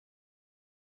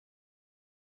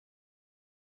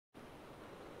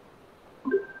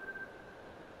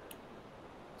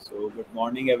good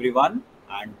morning, everyone.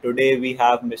 And today we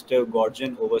have Mr.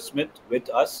 Gordian Overschmidt with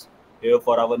us here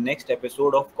for our next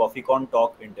episode of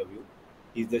COFFEECONTALK interview.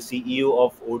 He's the CEO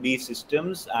of ODE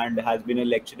Systems and has been a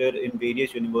lecturer in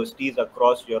various universities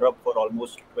across Europe for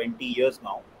almost 20 years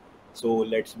now. So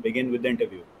let's begin with the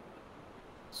interview.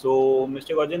 So,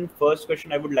 Mr. Gordian, first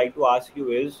question I would like to ask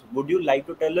you is, would you like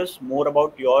to tell us more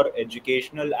about your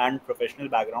educational and professional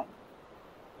background?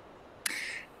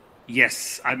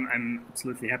 Yes, I'm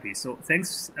absolutely happy. So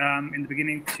thanks in the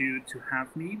beginning to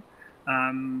have me.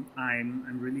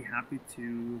 I'm really happy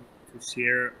to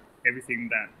share everything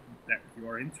that you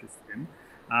are interested in.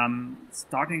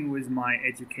 Starting with my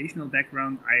educational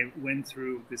background, I went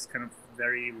through this kind of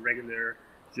very regular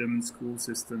German school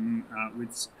system,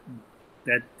 which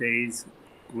that days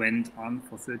went on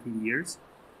for 13 years.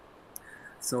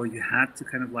 So you had to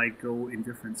kind of like go in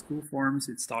different school forms.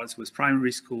 It starts with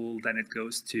primary school, then it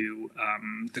goes to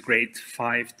the grade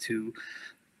 5 to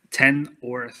 10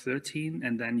 or 13,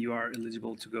 and then you are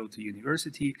eligible to go to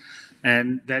university.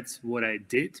 And that's what I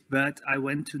did. But I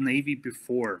went to Navy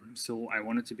before, so I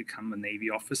wanted to become a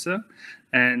Navy officer,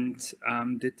 and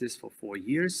did this for 4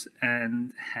 years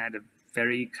and had a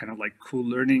very kind of like cool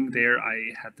learning there.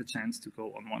 I had the chance to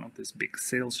go on one of these big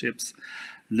sail ships,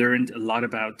 learned a lot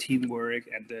about teamwork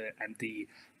and the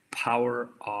power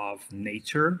of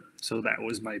nature. So that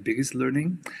was my biggest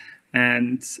learning.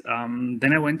 And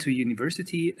then I went to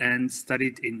university and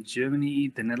studied in Germany,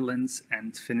 the Netherlands,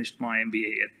 and finished my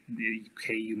MBA at the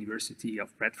UK University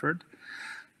of Bradford.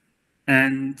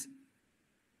 And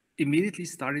immediately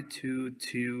started to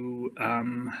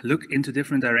look into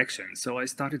different directions. So I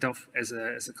started off as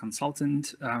a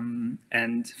consultant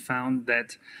and found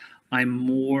that I'm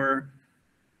more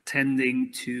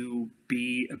tending to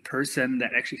be a person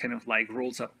that actually kind of like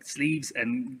rolls up the sleeves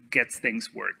and gets things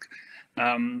work.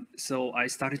 So I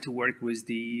started to work with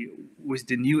the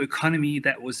new economy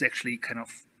that was actually kind of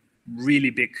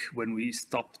really big when we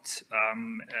stopped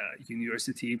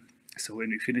university. So when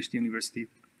we finished university.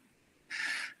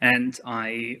 And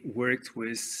I worked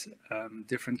with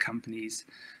different companies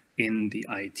in the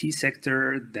IT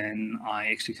sector. Then I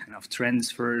actually kind of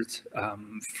transferred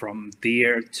from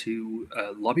there to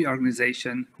a lobby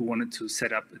organization who wanted to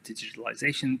set up a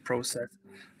digitalization process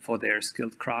for their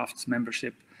skilled crafts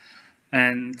membership.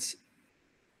 And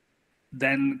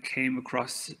then came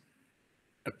across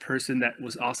a person that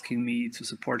was asking me to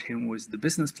support him with the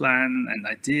business plan, and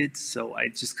I did. So I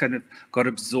just kind of got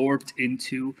absorbed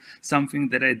into something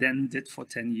that I then did for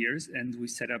 10 years, and we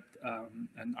set up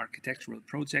an architectural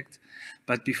project.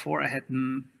 But before I had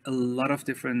a lot of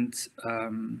different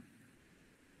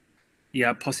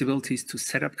possibilities to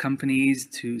set up companies,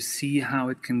 to see how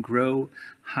it can grow,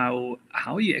 how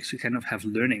you actually kind of have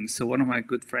learning. So one of my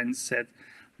good friends said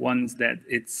once that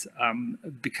it's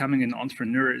becoming an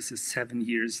entrepreneur is a 7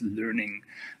 years learning,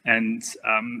 and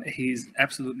he's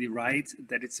absolutely right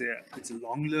that it's a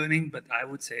long learning, but I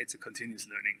would say it's a continuous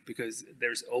learning, because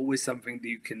there's always something that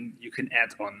you can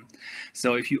add on.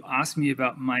 So if you ask me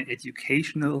about my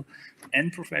educational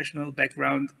and professional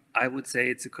background, I would say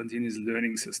it's a continuous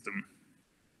learning system.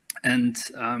 And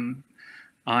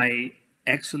I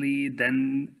actually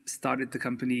then started the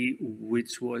company,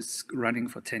 which was running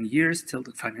for 10 years till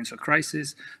the financial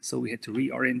crisis. So we had to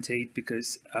reorientate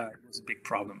because it was a big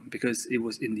problem, because it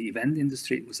was in the event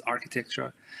industry, it was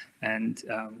architecture, and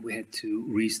we had to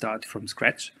restart from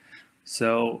scratch.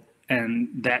 So, and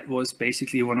that was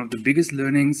basically one of the biggest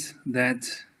learnings, that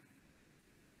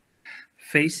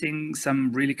facing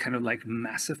some really kind of like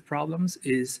massive problems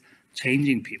is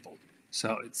changing people.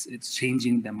 So it's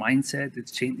changing their mindset,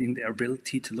 it's changing their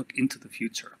ability to look into the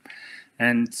future.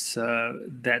 And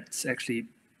that's actually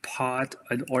part,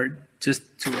 or just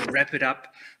to wrap it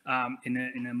up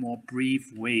in a more brief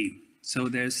way. So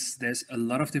there's a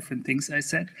lot of different things I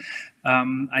said.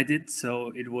 I did,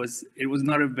 so it was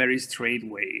not a very straight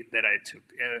way that I took.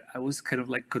 I was kind of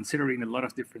like considering a lot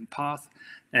of different paths,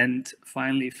 and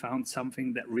finally found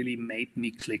something that really made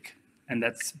me click. And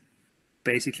that's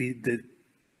basically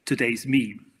today's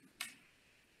me.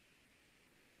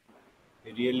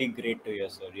 Really great to hear,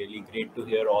 sir. Really great to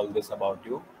hear all this about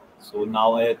you. So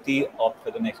now, Ayati, opt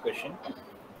for the next question.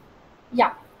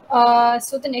 Yeah.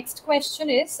 So the next question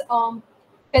is,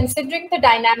 considering the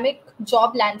dynamic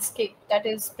job landscape that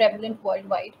is prevalent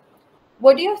worldwide,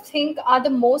 what do you think are the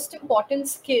most important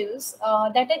skills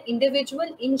that an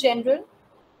individual in general,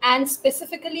 and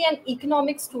specifically an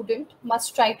economic student,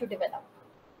 must try to develop?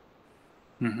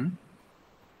 Mm-hmm.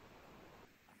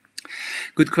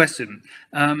 Good question.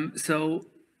 So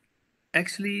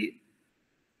actually,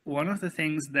 one of the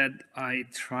things that I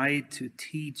try to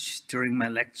teach during my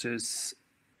lectures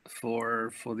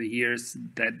for the years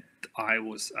that I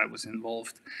was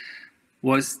involved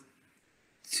was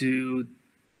to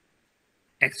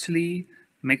actually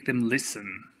make them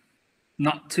listen.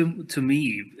 Not to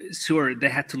me. Sure, they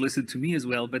had to listen to me as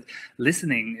well, but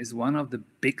listening is one of the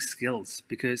big skills,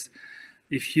 because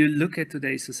if you look at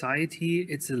today's society,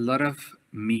 it's a lot of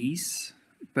me's,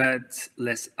 but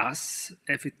less us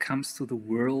if it comes to the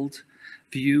world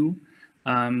view.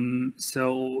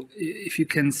 So if you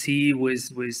can see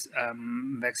with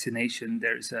vaccination,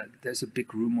 there's a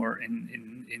big rumor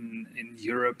in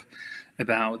Europe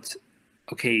about,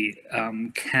 okay,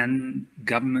 can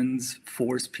governments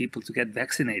force people to get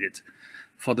vaccinated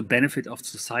for the benefit of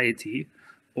society,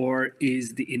 or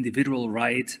is the individual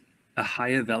right a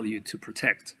higher value to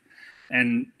protect?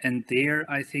 And there,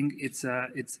 I think it's a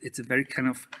very kind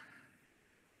of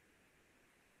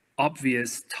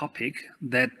obvious topic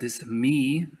that this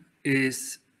me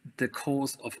is the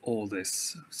cause of all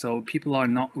this. So people are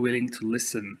not willing to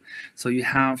listen. So you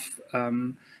have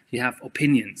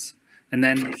opinions. And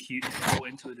then if you go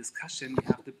into a discussion, you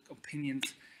have the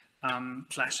opinions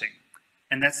clashing.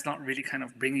 And that's not really kind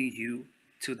of bringing you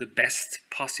to the best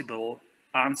possible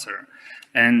answer.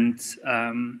 And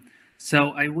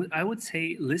so I would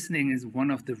say listening is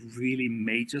one of the really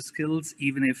major skills,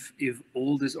 even if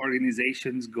all these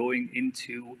organizations going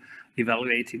into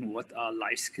evaluating what are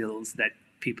life skills that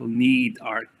people need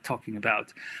are talking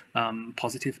about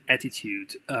positive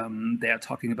attitude. They are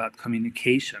talking about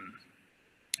communication.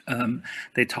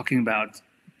 They're talking about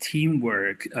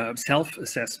teamwork,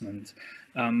 self-assessment,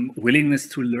 willingness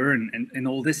to learn, and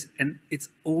all this, and it's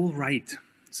all right.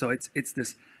 So it's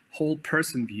this whole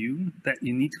person view that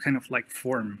you need to kind of like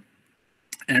form.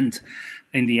 And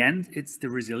in the end, it's the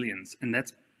resilience. And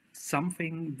that's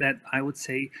something that I would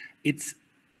say it's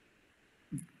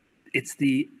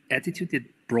the attitude that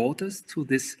brought us to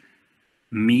this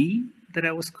me that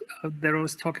I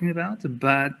was talking about,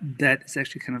 but that is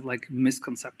actually kind of like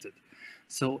misconcepted.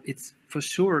 So it's for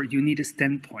sure you need a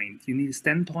standpoint. You need a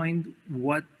standpoint.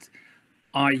 What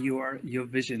are your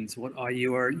visions? What are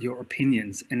your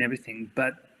opinions and everything?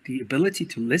 But the ability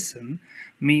to listen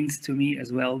means to me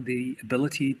as well the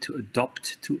ability to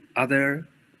adopt to other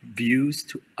views,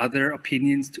 to other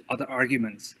opinions, to other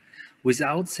arguments,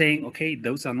 without saying, okay,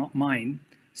 those are not mine,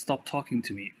 stop talking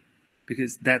to me.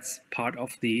 Because that's part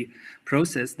of the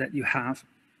process that you have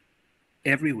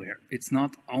everywhere. It's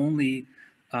not only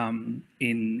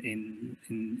in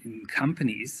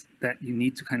companies that you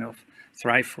need to kind of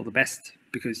thrive for the best,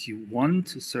 because you want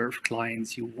to serve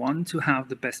clients, you want to have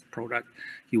the best product,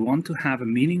 you want to have a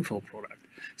meaningful product.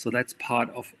 So that's part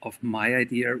of my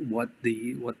idea what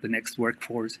the next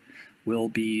workforce will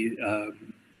be.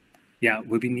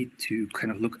 Will be need to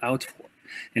kind of look out for.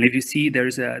 And if you see, there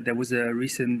was a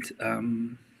recent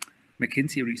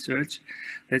McKinsey research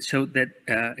that showed that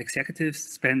executives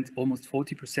spend almost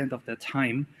 40% of their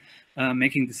time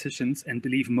making decisions, and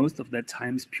believe most of that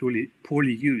time is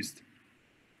poorly used.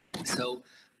 So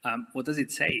what does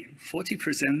it say?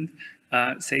 40%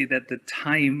 say that the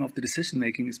time of the decision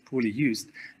making is poorly used,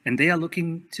 and they are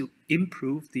looking to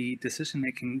improve the decision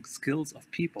making skills of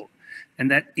people,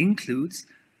 and that includes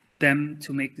them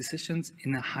to make decisions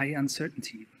in a high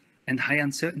uncertainty. And high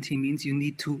uncertainty means you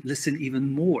need to listen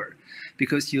even more,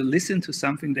 because you listen to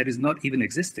something that is not even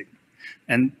existing.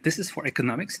 And this is for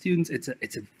economic students, it's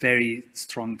a very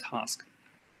strong task.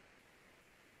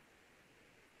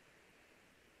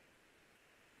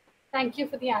 Thank you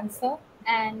for the answer.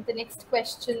 And the next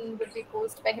question would be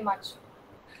posed by Himanshu.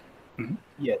 Mm-hmm.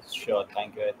 Yes, sure.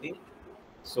 Thank you, Ati.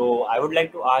 So I would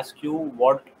like to ask you,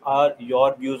 what are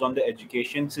your views on the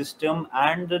education system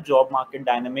and the job market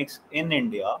dynamics in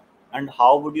India, and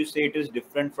how would you say it is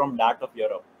different from that of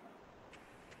Europe?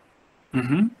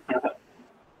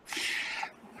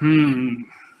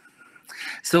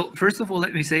 So first of all,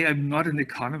 let me say I'm not an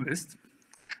economist,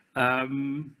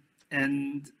 and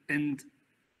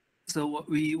so what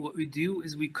we do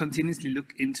is we continuously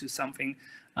look into something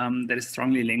that is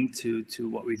strongly linked to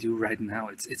what we do right now.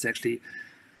 It's actually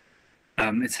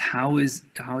it's how is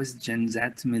Gen Z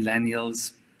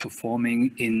millennials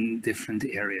performing in different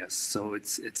areas. So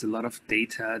it's a lot of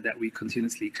data that we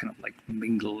continuously kind of like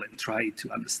mingle and try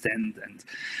to understand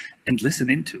and listen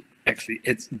into. Actually,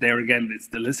 it's there again, it's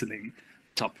the listening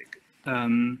topic.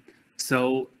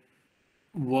 So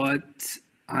what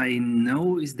I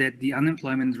know is that the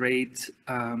unemployment rate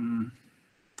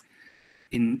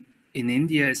in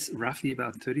India is roughly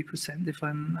about 30%, if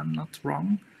I'm not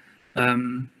wrong.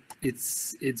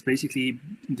 It's basically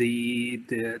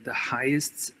the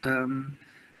highest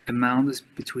amount is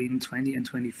between 20 and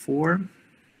 24,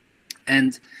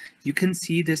 And you can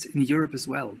see this in Europe as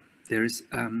well. There's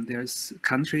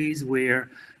countries where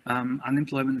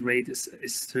unemployment rate is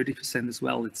 30% as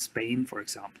well. It's Spain, for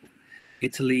example.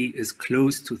 Italy is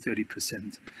close to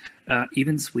 30%.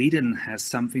 Even Sweden has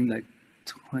something like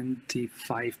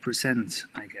 25%,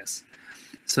 I guess.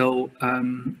 So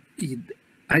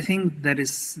I think that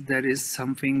is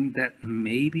something that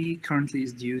maybe currently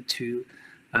is due to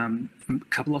a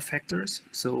couple of factors.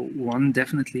 So one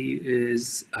definitely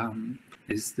is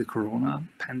the Corona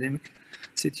pandemic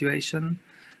situation,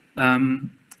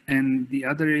 and the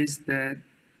other is that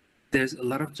there's a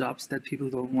lot of jobs that people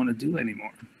don't want to do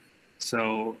anymore.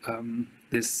 So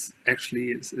this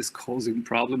actually is causing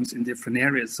problems in different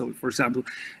areas. So, for example,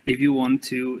 if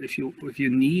you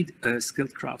need a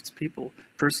skilled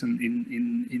person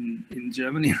in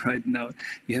Germany right now,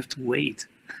 you have to wait.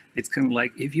 It's kind of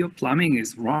like if your plumbing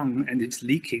is wrong and it's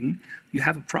leaking, you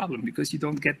have a problem because you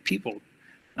don't get people.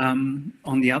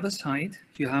 On the other side,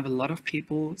 you have a lot of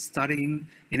people studying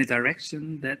in a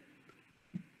direction that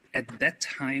at that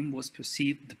time was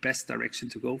perceived the best direction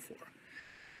to go for.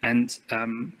 And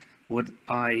what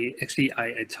I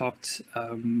talked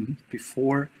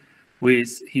before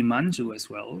with Himanshu as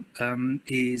well,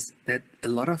 is that a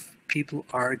lot of people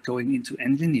are going into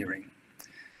engineering,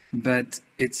 but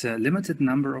it's a limited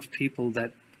number of people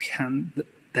that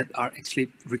are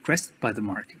actually requested by the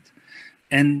market.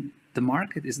 And the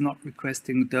market is not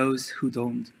requesting those who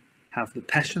don't have the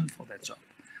passion for that job.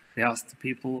 They ask the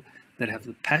people that have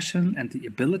the passion and the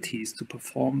abilities to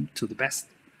perform to the best.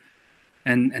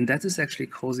 And that is actually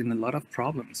causing a lot of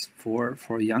problems for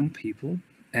young people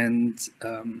and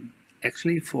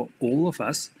actually for all of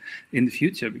us in the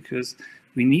future, because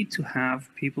we need to have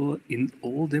people in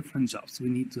all different jobs. We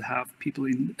need to have people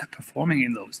performing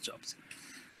in those jobs.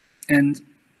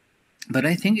 But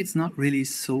I think it's not really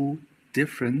so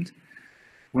different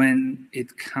when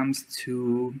it comes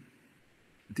to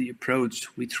the approach.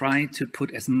 We try to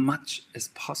put as much as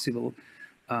possible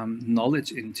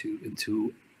knowledge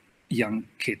into young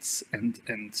kids and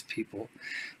people,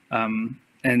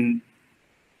 and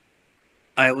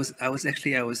I was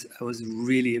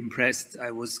really impressed.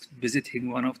 I was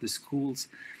visiting one of the schools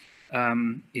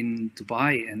in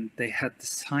Dubai, and they had the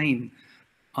sign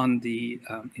on the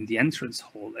in the entrance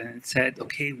hall, and it said,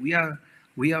 "Okay, we are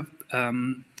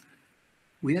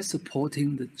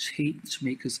supporting the change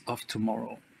makers of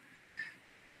tomorrow."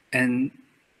 And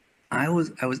I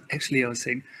was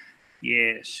saying,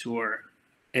 yeah, sure,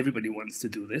 everybody wants to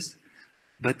do this.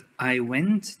 But I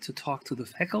went to talk to the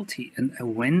faculty, and I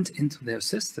went into their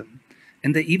system,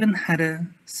 and they even had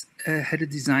a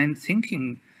design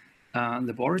thinking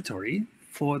laboratory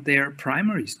for their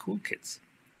primary school kids.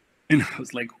 And I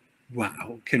was like,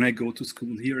 wow, can I go to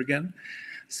school here again?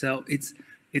 So it's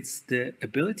the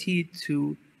ability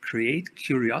to create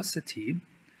curiosity,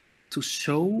 to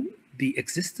show the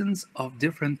existence of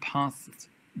different paths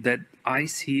that I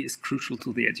see is crucial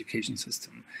to the education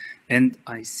system. And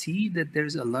I see that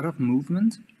there's a lot of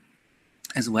movement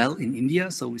as well in India.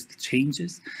 So with the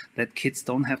changes that kids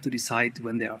don't have to decide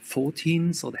when they are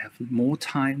 14, so they have more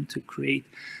time to create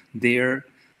their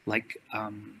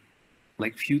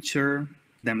future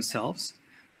themselves.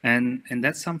 And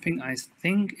that's something I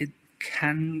think it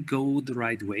can go the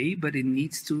right way, but it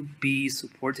needs to be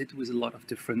supported with a lot of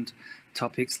different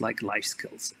topics like life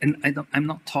skills. And I'm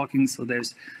not talking, so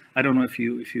I don't know if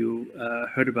you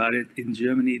heard about it. In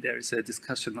Germany, there's a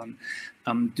discussion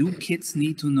on do kids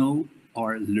need to know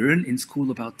or learn in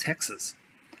school about taxes?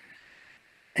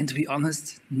 And to be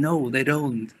honest, no, they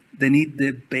don't. They need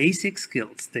the basic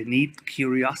skills. They need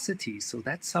curiosity. So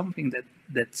that's something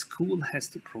that school has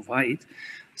to provide.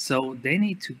 So they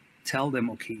need to tell them,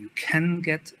 okay, you can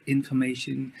get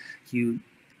information, you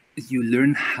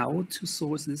learn how to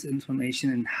source this information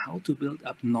and how to build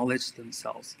up knowledge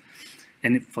themselves.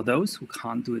 And for those who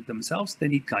can't do it themselves, they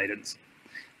need guidance.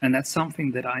 And that's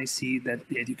something that I see that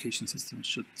the education system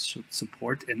should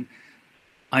support. And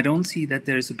I don't see that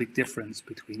there's a big difference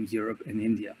between Europe and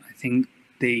India. I think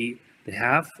they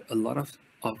have a lot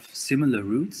of similar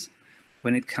roots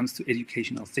when it comes to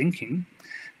educational thinking.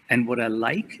 And what I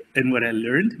like and what I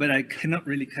learned, but I cannot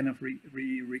really kind of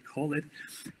recall it.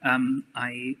 In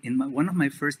one of my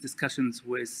first discussions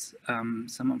with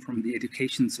someone from the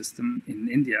education system in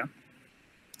India,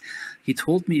 he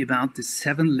told me about the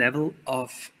 7 level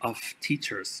of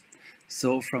teachers.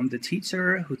 So from the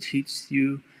teacher who teaches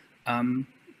you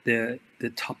the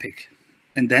topic,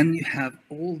 and then you have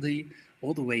all the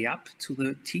way up to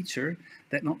the teacher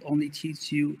that not only teaches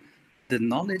you the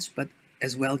knowledge, but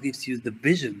as well gives you the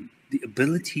vision, the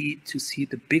ability to see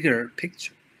the bigger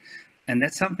picture. And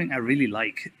that's something I really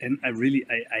like. And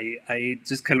I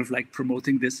just kind of like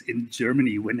promoting this in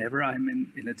Germany. Whenever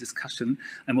I'm in a discussion,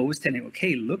 I'm always telling,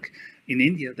 okay, look, in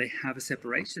India, they have a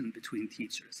separation between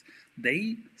teachers.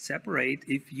 They separate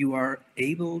if you are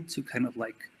able to kind of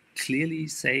like clearly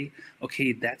say,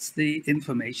 okay, that's the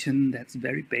information, that's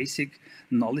very basic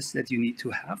knowledge that you need to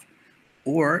have.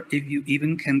 Or if you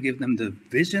even can give them the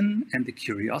vision and the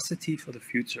curiosity for the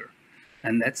future.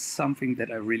 And that's something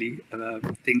that I really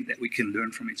think that we can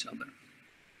learn from each other.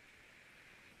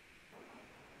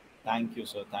 Thank you,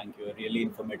 sir. Thank you. A really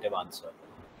informative answer.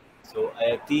 So,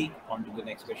 Ayati, on to the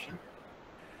next question.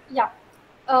 Yeah.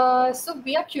 So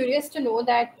we are curious to know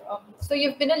that. So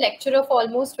you've been a lecturer for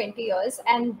almost 20 years,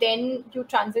 and then you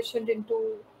transitioned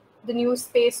into the new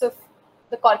space of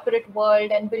the corporate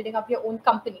world and building up your own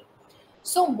company.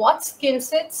 So what skill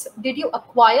sets did you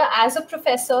acquire as a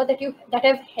professor that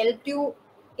have helped you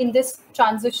in this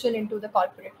transition into the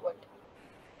corporate world?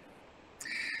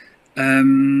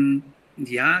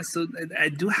 Yeah, so I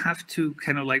do have to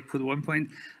kind of like put one point.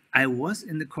 I was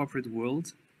in the corporate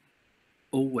world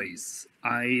always.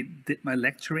 I did my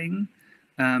lecturing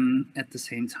at the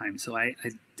same time. So I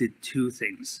did two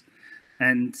things.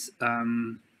 And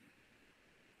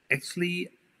actually,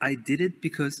 I did it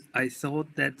because I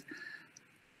thought that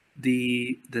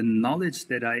the knowledge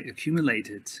that I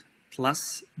accumulated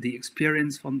plus the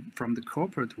experience from the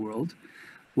corporate world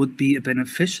would be a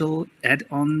beneficial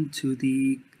add-on to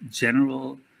the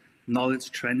general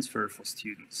knowledge transfer for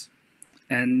students.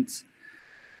 And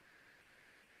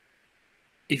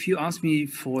if you ask me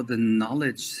for the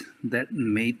knowledge that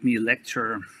made me a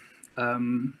lecturer, I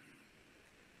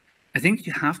think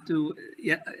you have to.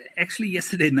 Yeah, actually,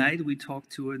 yesterday night we talked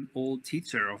to an old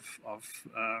teacher of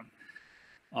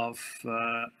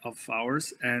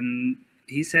ours, and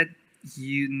he said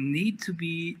you need to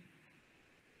be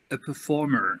a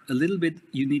performer. A little bit,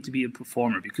 you need to be a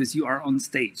performer because you are on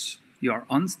stage. You are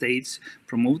on stage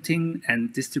promoting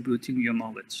and distributing your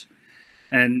knowledge.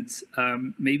 And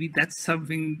maybe that's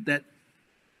something that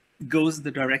goes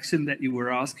the direction that you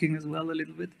were asking as well a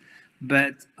little bit.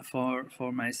 But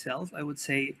for myself, I would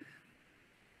say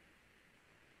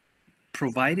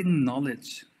providing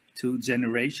knowledge to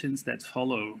generations that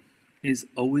follow is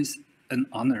always an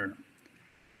honor.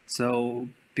 So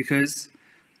because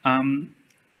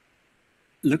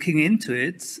looking into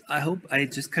it, I hope I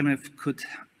just kind of could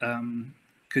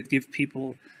give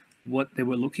people what they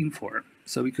were looking for.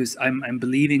 So because I'm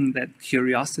believing that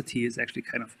curiosity is actually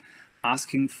kind of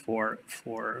asking for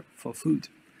food,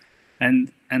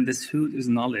 and this food is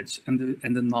knowledge, and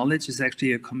the knowledge is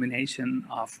actually a combination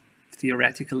of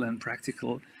theoretical and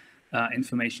practical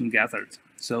information gathered.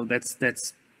 So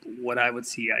that's what I would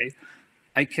see.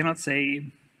 I cannot say.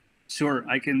 Sure,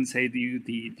 I can say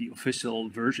the official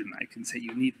version. I can say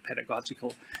you need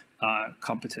pedagogical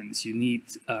competence. You need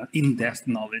in-depth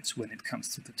knowledge when it comes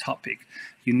to the topic.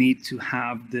 You need to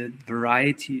have the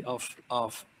variety of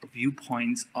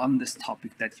viewpoints on this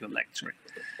topic that you're lecturing.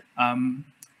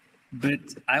 But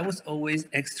I was always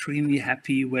extremely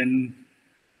happy when,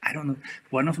 I don't know,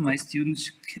 one of my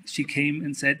students, she came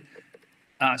and said,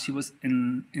 she was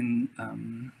in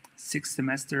sixth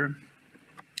semester,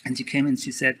 and she came and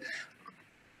she said,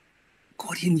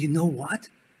 Gordian, you know what?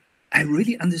 I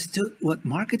really understood what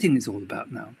marketing is all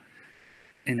about now.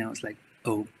 And I was like,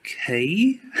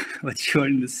 okay, but you're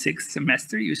in the sixth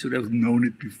semester, you should have known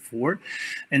it before.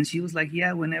 And she was like,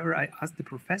 yeah, whenever I asked the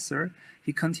professor,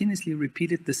 he continuously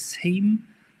repeated the same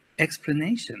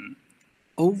explanation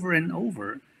over and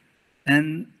over.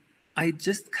 And I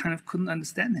just kind of couldn't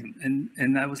understand him.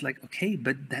 And I was like, okay,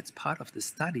 but that's part of the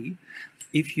study.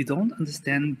 If you don't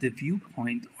understand the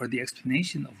viewpoint or the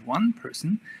explanation of one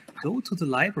person, go to the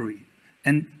library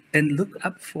and look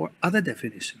up for other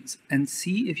definitions and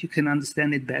see if you can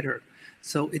understand it better.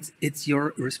 So it's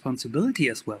your responsibility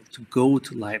as well to go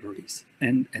to libraries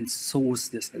and source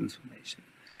this information.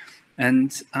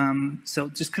 And so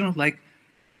just kind of like,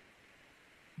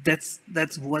 that's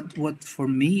what for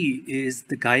me is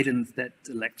the guidance that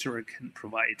the lecturer can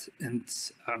provide. And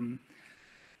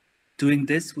doing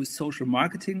this with social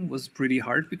marketing was pretty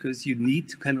hard because you need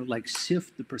to kind of like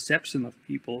shift the perception of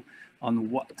people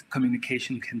on what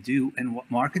communication can do and what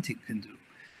marketing can do.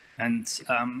 And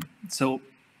so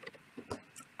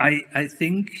I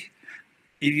think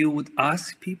if you would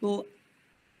ask people,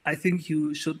 I think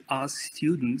you should ask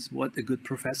students what a good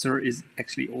professor is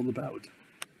actually all about.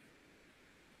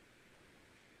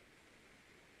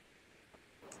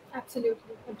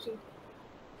 Absolutely, agreed.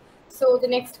 So the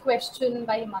next question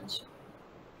by Himanshu.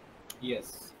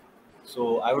 Yes.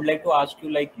 So I would like to ask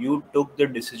you, like, you took the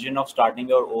decision of starting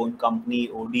your own company,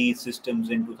 ODE Systems,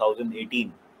 in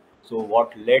 2018. So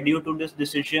what led you to this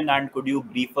decision, and could you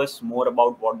brief us more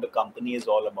about what the company is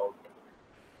all about?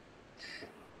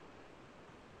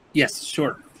 Yes,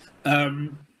 sure.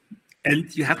 And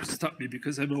you have to stop me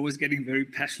because I'm always getting very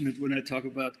passionate when I talk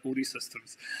about ODE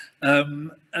systems.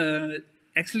 Um, uh,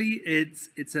 Actually,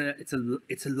 it's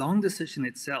a long decision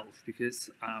itself because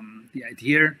the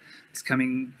idea is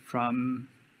coming from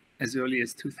as early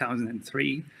as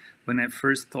 2003 when I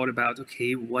first thought about,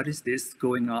 okay, what is this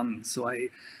going on? So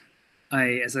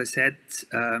as I said,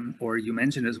 or you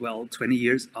mentioned as well, 20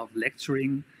 years of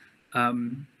lecturing.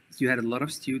 You had a lot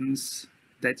of students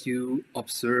that you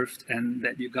observed and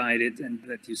that you guided and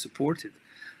that you supported.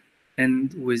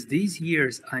 And with these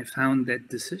years, I found that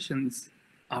decisions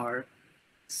are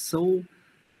so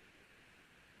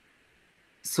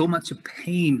much a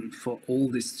pain for all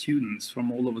the students from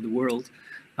all over the world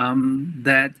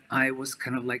that I was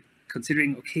kind of like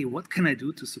considering, okay, what can I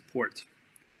do to support?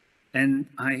 And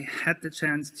I had the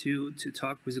chance to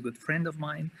talk with a good friend of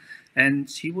mine, and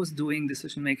she was doing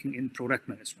decision making in product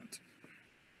management.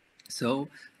 So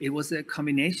it was a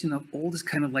combination of all this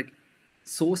kind of like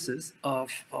sources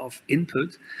of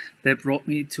input that brought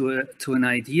me to an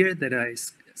idea that I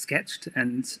sketched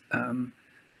and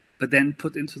but then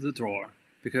put into the drawer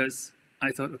because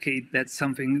I thought, okay, that's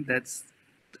something that's,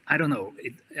 I don't know,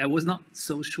 I was not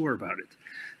so sure about it.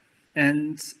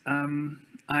 And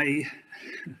I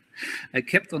I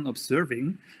kept on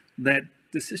observing that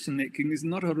decision making is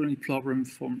not only a problem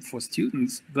for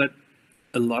students, but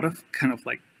a lot of kind of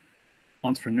like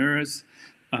entrepreneurs,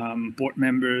 board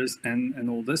members, and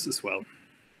all this as well.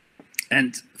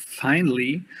 And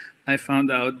finally, I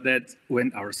found out that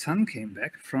when our son came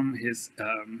back from his,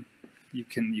 you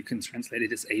can translate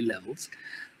it as A levels,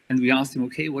 and we asked him,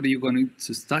 okay, what are you going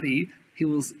to study? He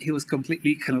was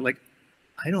completely kind of like,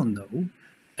 I don't know.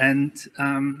 And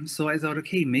so I thought,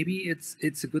 okay, maybe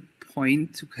it's a good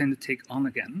point to kind of take on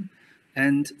again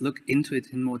and look into it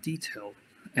in more detail.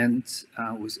 And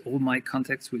with all my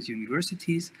contacts with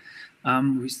universities,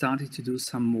 we started to do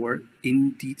some more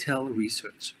in detail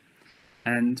research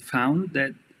and found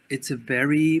that it's a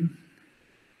very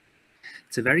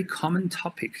common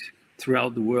topic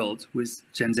throughout the world with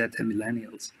Gen Z and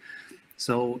millennials.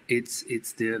 So it's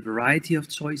the variety of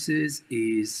choices,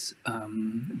 is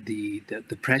the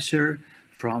pressure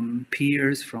from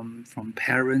peers, from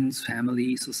parents,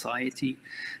 family, society,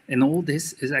 and all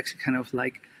this is actually kind of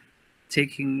like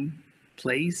taking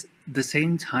place the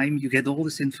same time you get all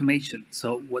this information.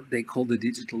 So what they call the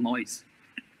digital noise.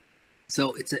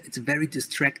 So it's a very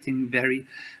distracting, very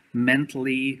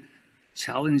mentally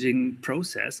challenging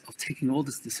process of taking all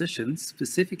these decisions,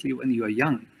 specifically when you are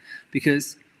young,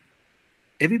 because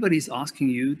everybody's asking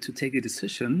you to take a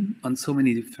decision on so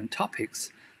many different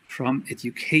topics, from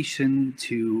education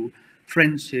to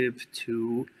friendship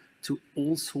to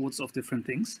all sorts of different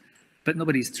things, but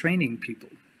nobody's training people.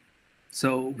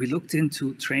 So we looked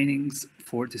into trainings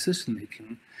for decision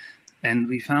making, and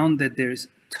we found that there's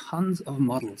tons of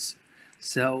models.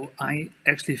 So I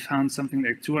actually found something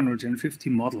like 250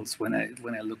 models when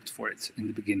I looked for it in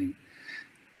the beginning,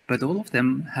 but all of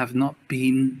them have not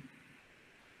been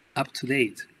up to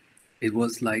date. It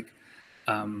was like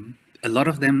a lot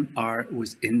of them are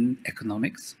within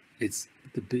economics. It's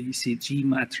the BCG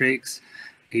matrix,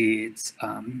 it's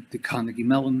the Carnegie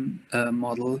Mellon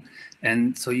model.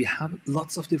 And so you have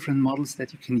lots of different models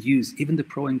that you can use, even the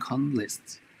pro and con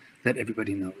lists that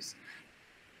everybody knows.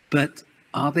 But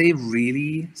are they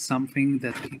really something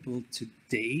that people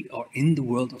today or in the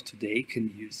world of today can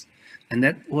use? And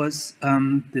that was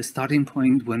the starting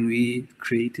point when we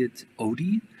created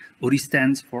ODE. ODE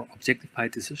stands for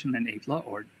Objectified Decision Enabler,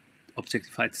 or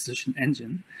Objectified Decision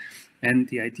Engine. And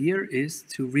the idea is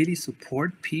to really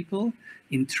support people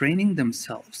in training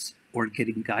themselves or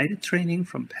getting guided training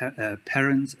from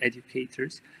parents,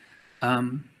 educators,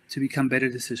 to become better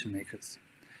decision makers.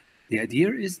 The idea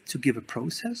is to give a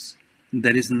process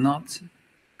that is not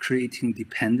creating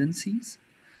dependencies,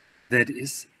 that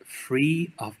is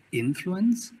free of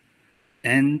influence,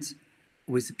 and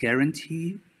with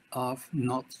guarantee of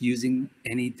not using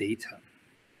any data.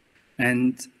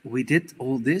 And we did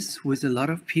all this with a lot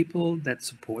of people that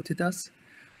supported us,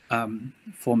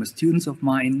 former students of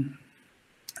mine,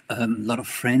 a lot of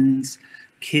friends,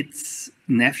 kids,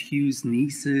 nephews,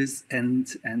 nieces, and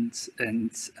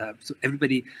so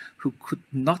everybody who could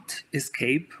not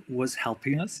escape was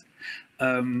helping us.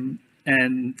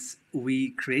 And we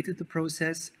created the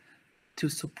process to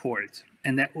support,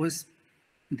 and that was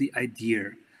the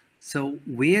idea. So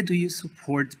where do you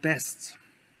support best?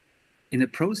 in a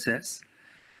process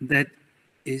that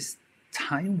is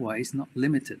time-wise not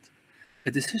limited.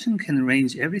 A decision can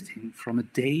range everything from a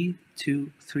day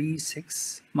to 3,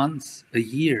 6 months, a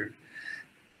year.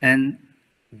 And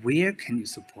where can you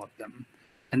support them?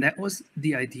 And that was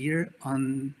the idea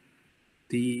on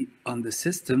the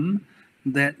system,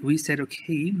 that we said,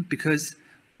 okay, because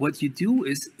what you do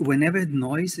is whenever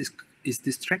noise is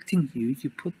distracting you, you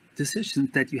put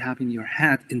decisions that you have in your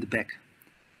head in the back.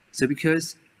 So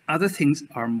because other things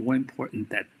are more important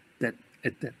that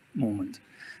at that moment.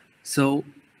 So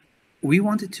we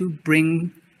wanted to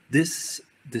bring this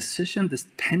decision, this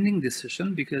pending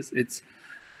decision, because it's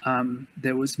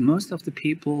there was most of the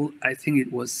people, I think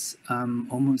it was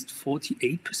almost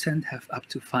 48% have up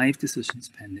to 5 decisions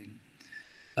pending.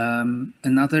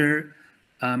 Another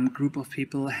group of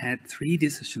people had 3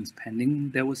 decisions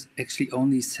pending. There was actually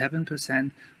only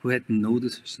 7% who had no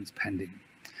decisions pending.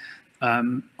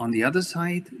 On the other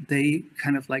side, they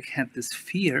kind of like had this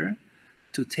fear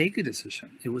to take a decision.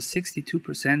 It was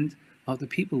 62% of the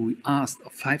people we asked,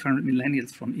 of 500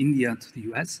 millennials from India to the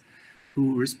US,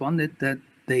 who responded that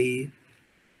they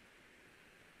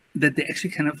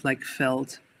actually kind of like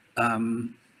felt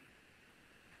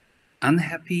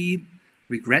unhappy,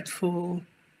 regretful,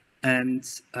 and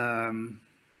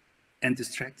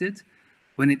distracted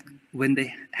when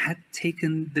they had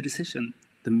taken the decision.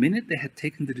 The minute they had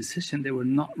taken the decision, they were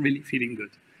not really feeling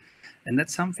good. And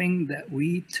that's something that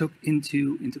we took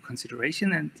into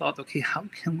consideration and thought, okay, how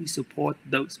can we support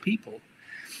those people?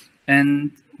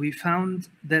 And we found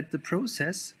that the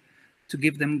process to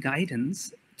give them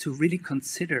guidance to really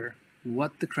consider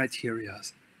what the criteria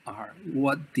are,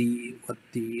 what the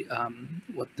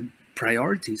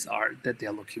priorities are that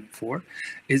they're looking for,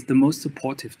 is the most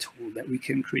supportive tool that we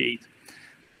can create.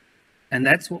 And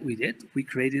that's what we did. We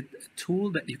created a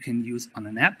tool that you can use on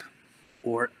an app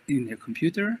or in your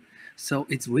computer. So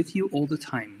it's with you all the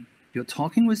time. You're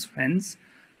talking with friends.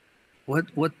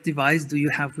 What device do you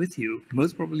have with you?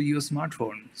 Most probably your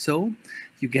smartphone. So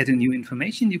you get a new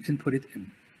information, you can put it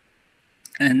in.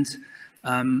 And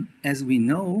as we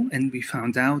know, and we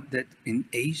found out that in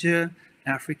Asia,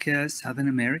 Africa, Southern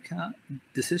America,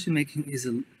 decision-making is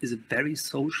a very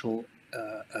social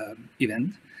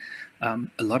event.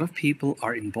 A lot of people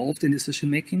are involved in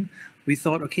decision-making. We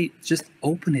thought, okay, just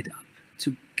open it up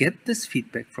to get this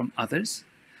feedback from others,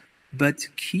 but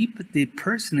keep the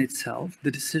person itself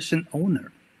the decision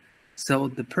owner. So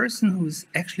the person who's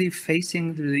actually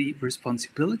facing the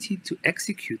responsibility to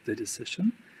execute the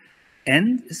decision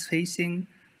and is facing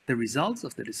the results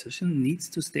of the decision needs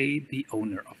to stay the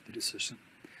owner of the decision.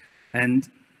 And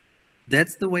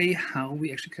that's the way how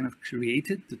we actually kind of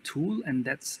created the tool, and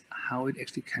that's how it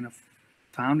actually kind of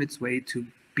found its way to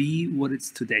be what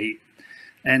it's today.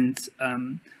 And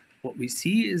what we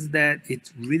see is that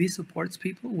it really supports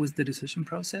people with the decision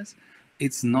process.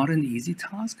 It's not an easy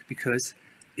task because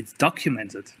it's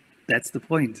documented. That's the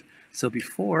point. So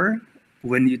before,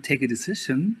 when you take a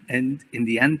decision and in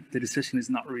the end, the decision is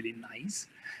not really nice,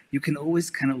 you can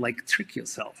always kind of like trick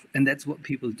yourself. And that's what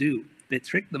people do. They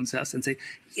trick themselves and say,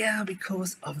 yeah,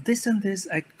 because of this and this,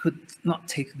 I could not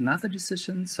take another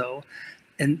decision. So,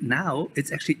 and now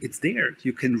it's there.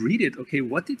 You can read it. Okay,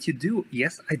 what did you do?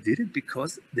 Yes, I did it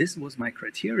because this was my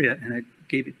criteria and I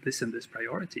gave it this and this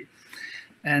priority.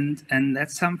 And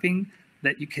that's something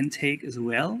that you can take as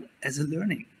well as a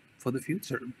learning for the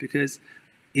future. Because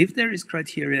if there is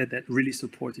criteria that really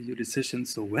supported your decision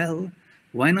so well,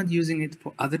 why not using it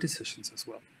for other decisions as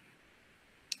well?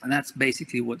 And that's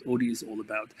basically what ODE is all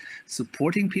about.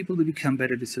 Supporting people to become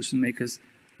better decision makers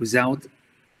without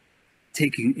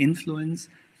taking influence,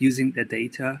 using their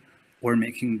data, or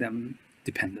making them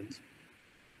dependent.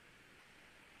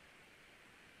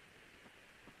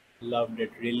 Loved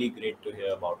it. Really great to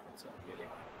hear about it, sir.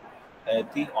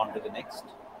 Really. On to the next.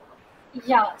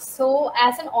 Yeah, so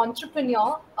as an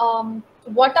entrepreneur,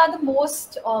 what are the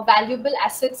most valuable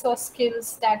assets or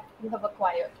skills that you have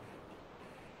acquired?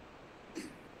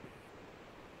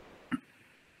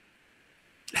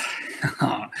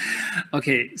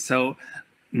 Okay, so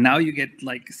now you get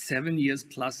like 7 years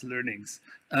plus learnings.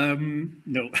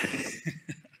 No,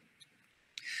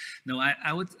 no,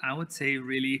 I would say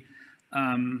really,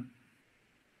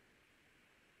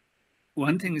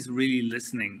 one thing is really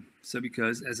listening. So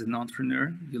because as an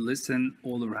entrepreneur, you listen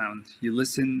all around. You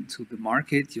listen to the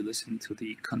market, you listen to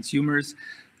the consumers,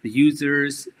 the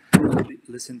users, you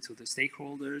listen to the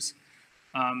stakeholders.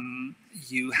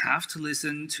 You have to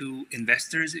listen to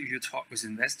investors if you talk with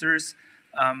investors.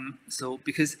 So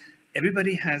because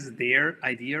everybody has their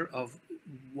idea of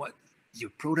what your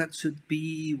product should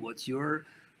be, what your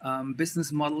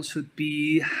business model should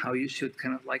be, how you should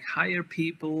kind of like hire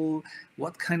people,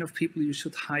 what kind of people you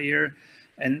should hire.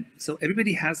 And so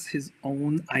everybody has his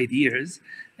own ideas,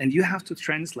 and you have to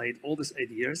translate all these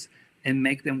ideas and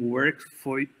make them work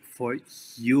for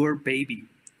your baby.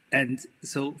 And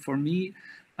so for me,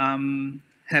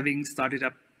 having started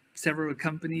up several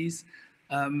companies,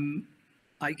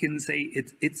 I can say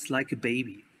it's like a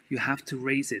baby. You have to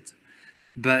raise it.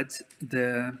 But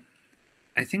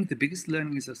I think the biggest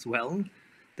learning is as well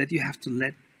that you have to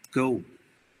let go.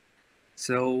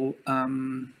 So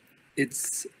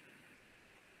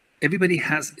everybody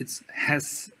has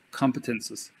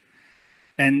competences,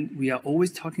 and we are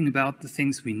always talking about the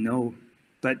things we know,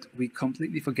 but we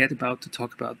completely forget to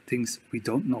talk about things we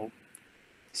don't know.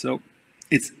 So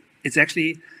it's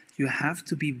actually, you have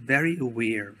to be very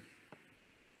aware.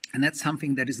 And that's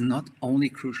something that is not only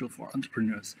crucial for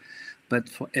entrepreneurs, but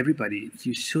for everybody.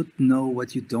 You should know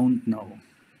what you don't know,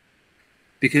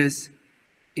 because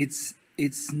it's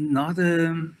not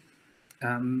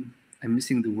I'm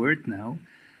missing the word now.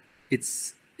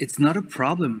 It's not a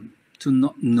problem to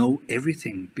not know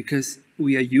everything, because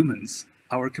we are humans.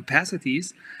 Our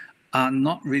capacities are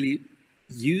not really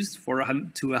used to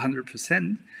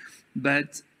 100%,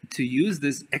 but to use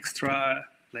this extra,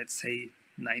 let's say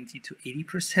 90 to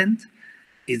 80%,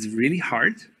 is really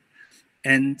hard,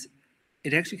 and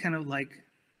it actually kind of like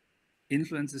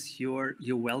influences your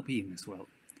well-being as well,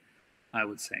 I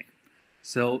would say.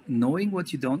 So knowing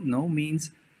what you don't know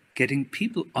means getting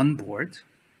people on board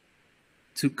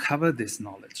to cover this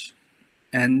knowledge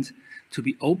and to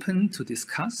be open to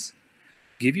discuss,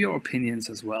 give your opinions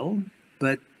as well,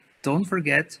 but don't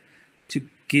forget to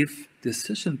give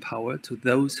decision power to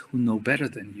those who know better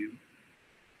than you.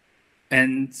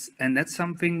 And that's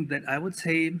something that I would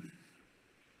say,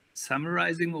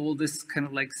 summarizing all this kind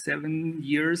of like 7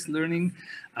 years learning,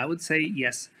 I would say,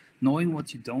 yes, knowing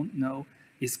what you don't know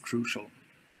is crucial.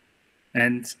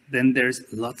 And then there's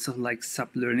lots of like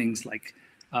sub-learnings, like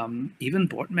even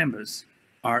board members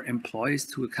are employees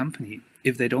to a company.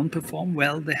 If they don't perform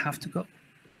well, they have to go.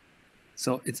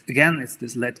 So it's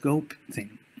this let go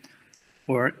thing.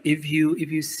 Or if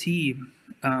you see,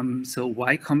 so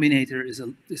Y Combinator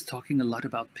is talking a lot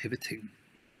about pivoting.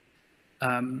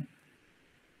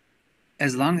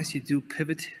 As long as you do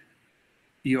pivot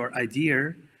your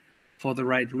idea for the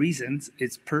right reasons,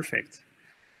 it's perfect.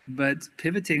 But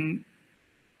pivoting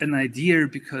an idea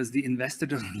because the investor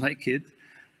doesn't like it,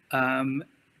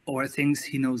 or thinks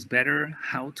he knows better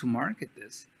how to market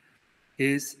this,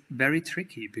 is very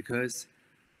tricky, because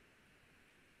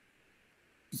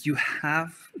you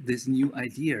have this new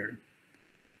idea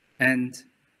and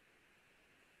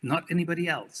not anybody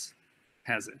else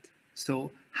has it.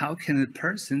 So how can a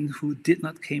person who did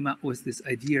not came up with this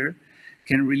idea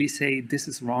can really say this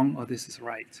is wrong or this is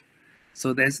right?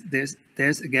 So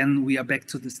there's again, we are back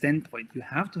to the standpoint. You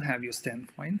have to have your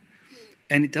standpoint,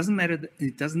 and it doesn't matter.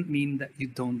 It doesn't mean that you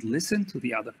don't listen to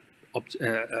the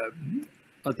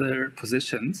other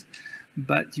positions,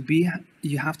 but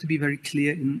you have to be very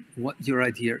clear in what your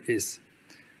idea is,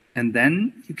 and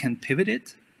then you can pivot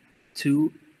it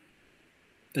to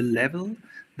a level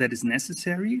that is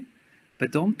necessary,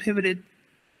 but don't pivot it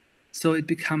so it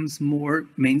becomes more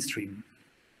mainstream.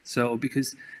 So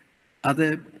because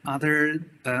other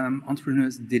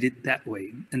entrepreneurs did it that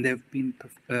way, and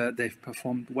they've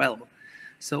performed well.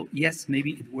 So yes,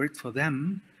 maybe it worked for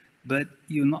them, but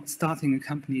you're not starting a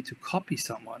company to copy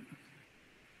someone.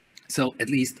 So at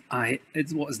least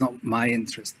it was not my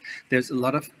interest. There's a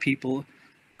lot of people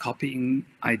copying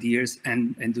ideas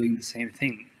and doing the same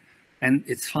thing, and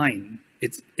it's fine.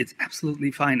 It's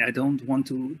absolutely fine. I don't want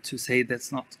to say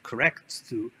that's not correct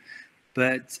to.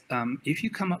 But if you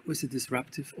come up with a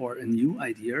disruptive or a new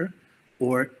idea,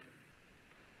 or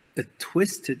a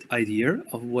twisted idea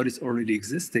of what is already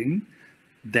existing,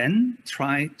 then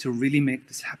try to really make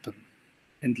this happen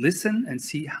and listen and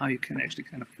see how you can actually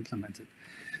kind of implement it.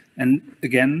 And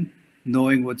again,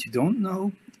 knowing what you don't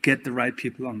know, get the right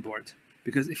people on board.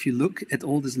 Because if you look at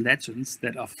all these legends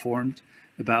that are formed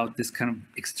about this kind of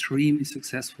extremely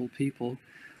successful people,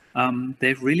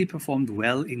 they've really performed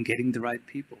well in getting the right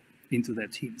people into their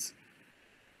teams.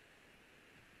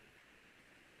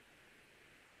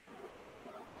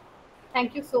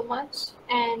 Thank you so much.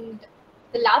 And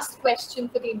the last question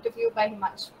for the interview by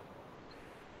Himanshu.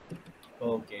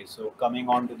 Okay, so coming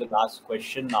on to the last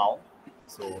question now.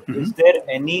 So, is there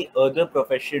any other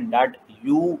profession that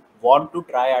you want to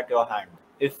try at your hand,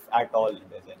 if at all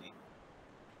there's any?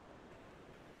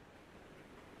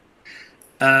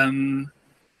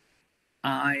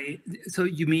 So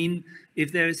you mean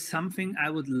if there is something I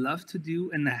would love to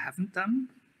do and I haven't done?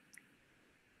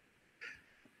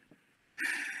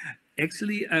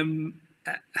 Actually,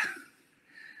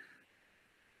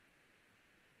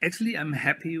 I'm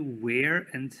happy where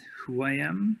and who I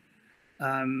am.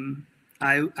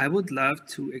 I would love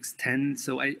to extend.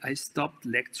 So I stopped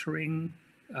lecturing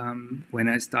when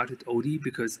I started ODE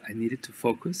because I needed to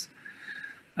focus.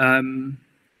 And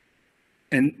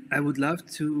I would love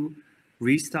to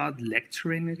restart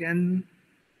lecturing again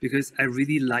because I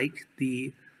really like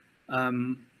the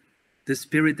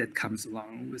spirit that comes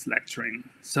along with lecturing.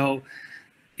 So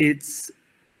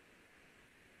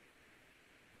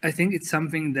I think it's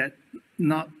something that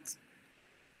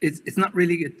it's not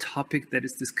really a topic that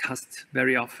is discussed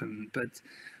very often, but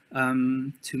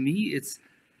to me,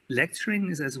 lecturing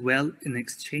is as well an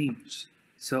exchange.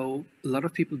 So a lot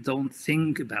of people don't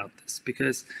think about this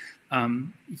because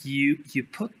you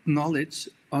put knowledge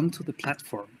onto the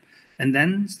platform, and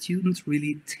then students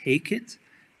really take it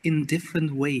in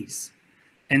different ways.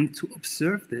 And to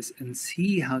observe this and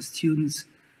see how students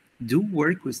do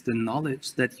work with the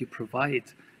knowledge that you provide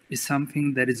is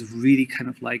something that is really kind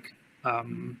of like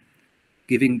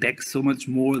giving back so much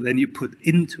more than you put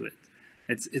into it.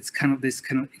 It's kind of this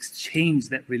kind of exchange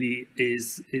that really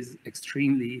is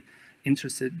extremely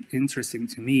interesting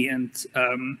to me. And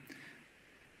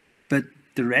but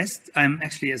the rest, I'm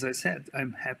actually, as I said,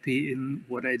 I'm happy in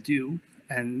what I do,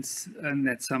 and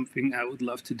that's something I would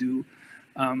love to do.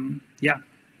 Yeah,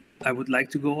 I would like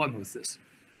to go on with this.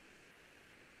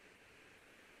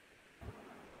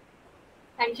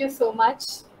 Thank you so much.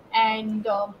 And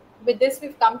with this,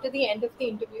 we've come to the end of the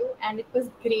interview, and it was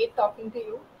great talking to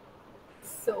you.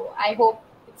 So I hope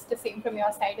it's the same from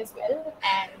your side as well.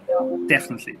 And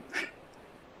definitely.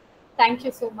 Thank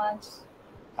you so much.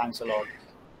 Thanks a lot.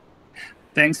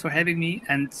 Thanks for having me.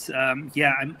 And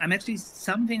yeah, I'm actually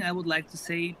something I would like to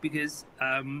say because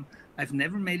I've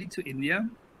never made it to India,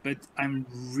 but I'm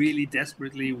really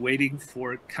desperately waiting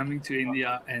for coming to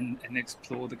India and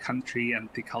explore the country and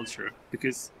the culture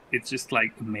because it's just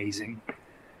like amazing.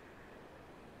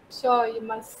 Sure, you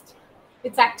must.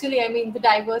 It's actually, I mean, the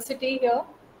diversity here,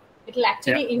 it'll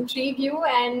actually intrigue you.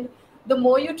 And the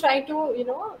more you try to, you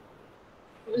know,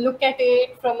 look at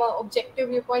it from an objective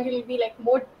viewpoint, you'll be like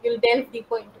you'll delve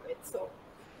deeper into it. So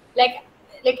like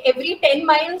every 10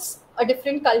 miles, a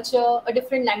different culture, a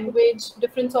different language,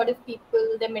 different sort of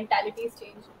people, their mentalities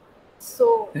change.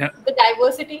 So the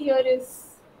diversity here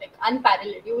is like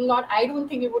unparalleled. You will not, I don't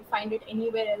think you would find it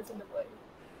anywhere else in the world.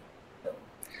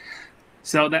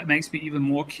 So that makes me even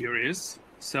more curious.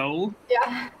 So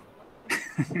yeah.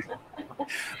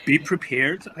 Be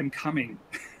prepared, I'm coming.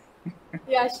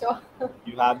 Yeah, sure.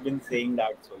 You have been saying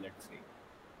that, so let's see.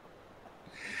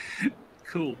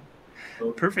 Cool.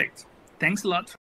 Perfect. Thanks a lot.